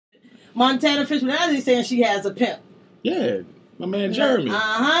Montana Fish, but now they're saying she has a pimp. Yeah, my man Jeremy.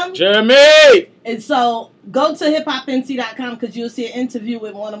 Uh-huh. Jeremy! And so, go to hiphopnc.com because you'll see an interview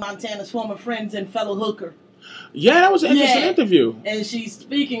with one of Montana's former friends and fellow hooker. Yeah, that was an interesting interview. And she's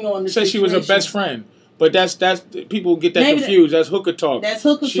speaking on the Said she was her best friend. But that's people get that confused. That's hooker talk. That's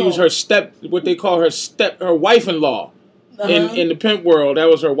hooker talk. She was her what they call her wife-in-law. In the pimp world, that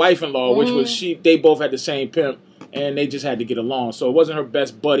was her wife-in-law, which was they both had the same pimp, and they just had to get along. So it wasn't her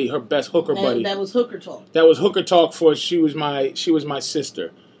best buddy, her best hooker buddy. That was hooker talk. That was hooker talk for she was my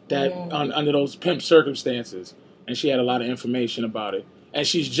sister. That under those pimp circumstances, and she had a lot of information about it. And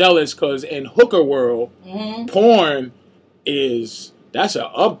she's jealous because in hooker world, porn that's an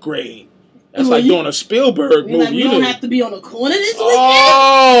upgrade. That's like doing a Spielberg movie. Like, we don't have to be on the corner this weekend.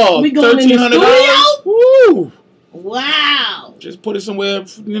 Oh, we going in the studio? Woo! Wow. Just put it somewhere,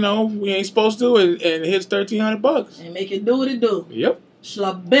 we ain't supposed to, and here's $1,300. And make it do what it do. Yep.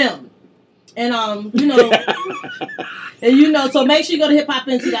 Shlabim. And, so make sure you go to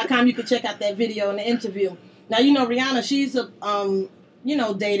hiphopnc.com. You can check out that video and the interview. Now, Rihanna, she's,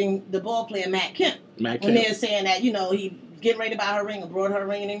 dating the ball player Matt Kemp. When they're saying that, he getting ready to buy her ring or brought her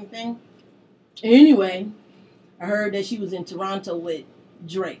ring and everything. Anyway, I heard that she was in Toronto with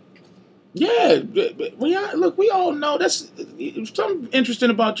Drake. Yeah, Rihanna, look, we all know that's something interesting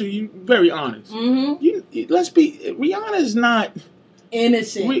about you. You're very honest. Rihanna is not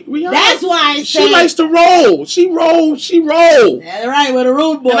innocent. Rihanna, that's why she likes to roll. She roll. That's right, with a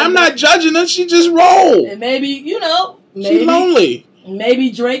rude boy. And I'm not judging her. She just roll. And maybe, she's lonely.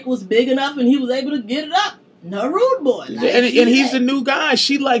 Maybe Drake was big enough and he was able to get it up. No rude boy. Like and he's the new guy.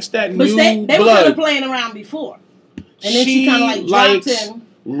 She likes that new blood. They were kind of playing around before. And then she kind of dropped him.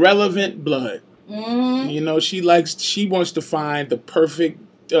 Relevant blood. Mm-hmm. She wants to find the perfect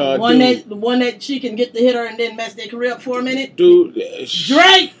one that she can get to hit her and then mess their career up for a minute. Dude,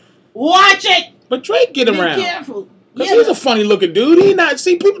 Drake, watch it. But Drake get around. Be careful. Because he's a funny looking dude.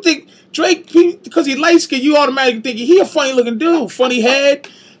 People think Drake, because he light skinned, you automatically think he a funny looking dude. Funny head.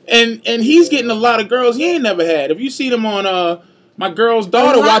 And he's getting a lot of girls he ain't never had. If you see him on my girl's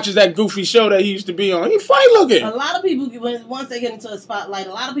daughter watches that goofy show that he used to be on. He funny looking. A lot of people, once they get into a spotlight,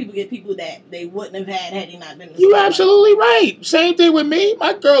 a lot of people get people that they wouldn't have had he not been in the spotlight. You're absolutely right. Same thing with me.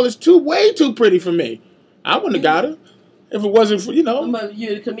 My girl is way too pretty for me. I wouldn't have got her if it wasn't for, But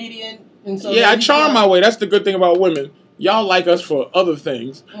you're a comedian. And so I charm my way. That's the good thing about women. Y'all like us for other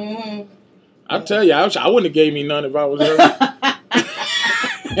things. Mm-hmm. I'll tell you, I wouldn't have gave me none if I was her.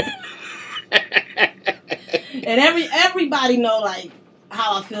 And everybody know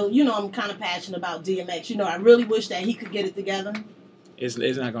how I feel. I'm kind of passionate about DMX. I really wish that he could get it together. It's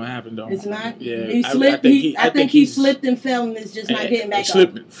not gonna happen though. It's not. Yeah, he slipped. I think he slipped and fell, and it's just not getting back up.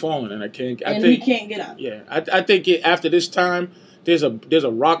 Slipping, falling, and he can't get up. Yeah, I think after this time, there's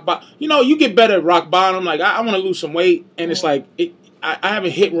a rock bottom. You get better at rock bottom. Like I want to lose some weight, and it's like I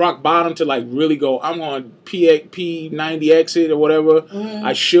haven't hit rock bottom to really go. I'm on P90 exit or whatever.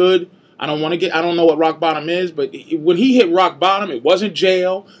 I should. I don't know what rock bottom is, but when he hit rock bottom, it wasn't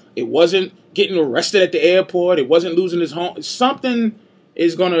jail. It wasn't getting arrested at the airport. It wasn't losing his home. Something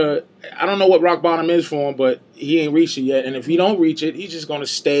is going to, I don't know what rock bottom is for him, but he ain't reached it yet. And if he don't reach it, he's just going to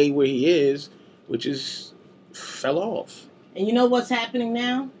stay where he is, which is fell off. And you know what's happening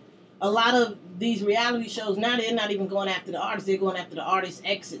now? A lot of these reality shows, now they're not even going after the artists. They're going after the artist's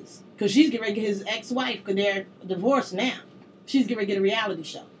exes. Because she's getting ready to get his ex-wife, because they're divorced now. She's getting ready to get a reality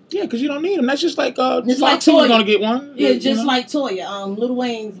show. Yeah, because you don't need them. That's just like Foxy was going to get one. Yeah, just like Toya, Lil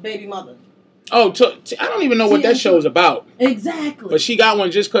Wayne's baby mother. Oh, I don't even know what that show is about. Exactly. But she got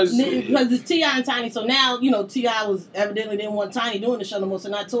one just because... Because it's T.I. and Tiny. So now, T.I. was evidently didn't want Tiny doing the show no more. So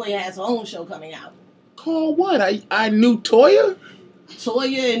now Toya has her own show coming out. Call what? I knew Toya?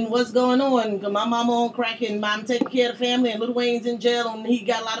 Toya and what's going on. Because my mama on crack and mom taking care of the family and Lil Wayne's in jail and he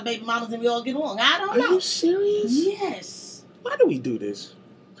got a lot of baby mamas and we all get along. I don't know. Are you serious? Yes. Why do we do this?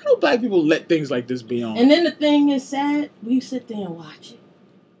 Why do black people let things like this be on? And then the thing is sad, we sit there and watch it.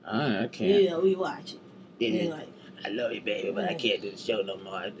 I can't. Yeah, we watch it. Yeah. I love you, baby, but I can't do the show no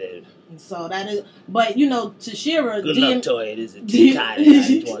more. So that is, but Tashira. Good luck, Toya. This is too tired. I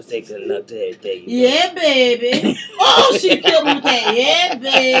just want to say good luck to everything. Yeah, baby. Oh, she killed me with that. Yeah,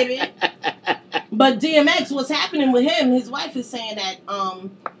 baby. But DMX, what's happening with him? His wife is saying that.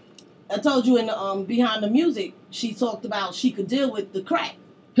 I told you in the Behind the Music, she talked about she could deal with the crack.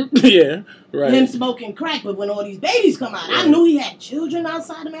 Yeah, right. Him smoking crack, but when all these babies come out, I knew he had children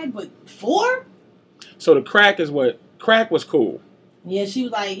outside of marriage, but 4? So the crack is what? Crack was cool. Yeah, she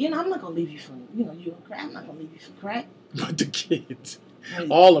was like, I'm not going to leave you for, you on crack. I'm not going to leave you for crack. But the kids.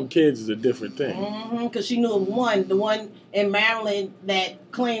 All them kids is a different thing. Because she knew of one, the one in Maryland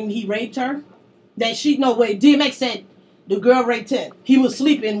that claimed he raped her. That DMX said the girl raped him. He was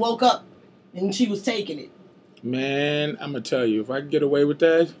sleeping, woke up, and she was taking it. Man, I'm going to tell you, if I can get away with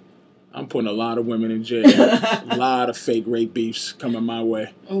that, I'm putting a lot of women in jail. A lot of fake rape beefs coming my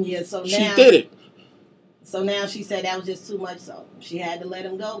way. Yeah, so now she did it. So now she said that was just too much, so she had to let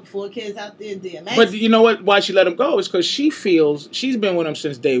him go. 4 kids out there, DMX. But you know what? Why she let him go is because she feels, she's been with him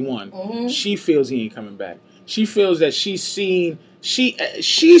since day one. She feels he ain't coming back. She feels that she's seen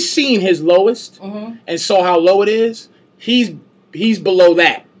his lowest and saw how low it is. He's below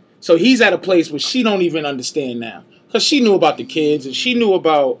that. So he's at a place where she don't even understand now. Because she knew about the kids and she knew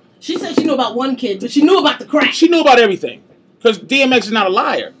about... She said she knew about one kid, but she knew about the crack. She knew about everything. Because DMX is not a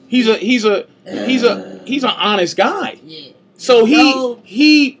liar. He's an honest guy. Yeah. So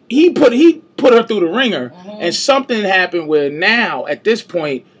he put her through the ringer, and something happened where now at this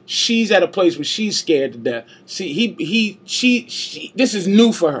point she's at a place where she's scared to death. See, she this is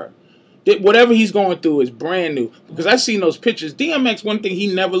new for her. Whatever he's going through is brand new. Because I've seen those pictures. DMX, one thing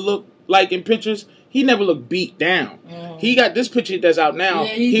he never looked like in pictures, he never looked beat down. He got this picture that's out now.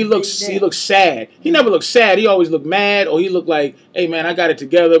 Yeah, he looks sad. He never looked sad. He always looked mad, or he looked like, hey man, I got it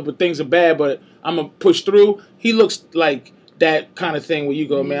together, but things are bad, but I'm gonna push through. He looks like that kind of thing where you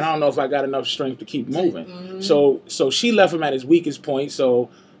go, man, I don't know if I got enough strength to keep moving. So she left him at his weakest point. So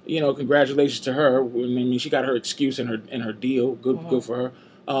congratulations to her. I mean, she got her excuse in her deal. Good for her.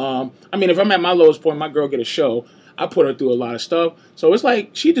 I mean, if I'm at my lowest point, my girl get a show. I put her through a lot of stuff. So it's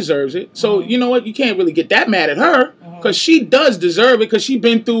like, she deserves it. So you know what? You can't really get that mad at her because she does deserve it because she's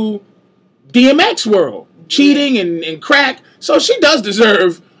been through DMX world. Cheating and crack. So she does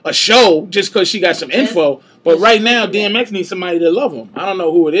deserve a show just because she got some info. But right now, DMX needs somebody to love him. I don't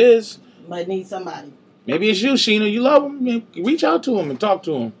know who it is. Might need somebody. Maybe it's you, Sheena. You love him. Reach out to him and talk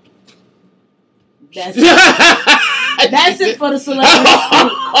to him. That's it. That's it for the celebrity.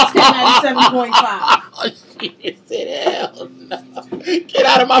 It's 97.5. Oh, shit. Hell no. Get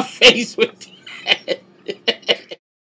out of my face with that.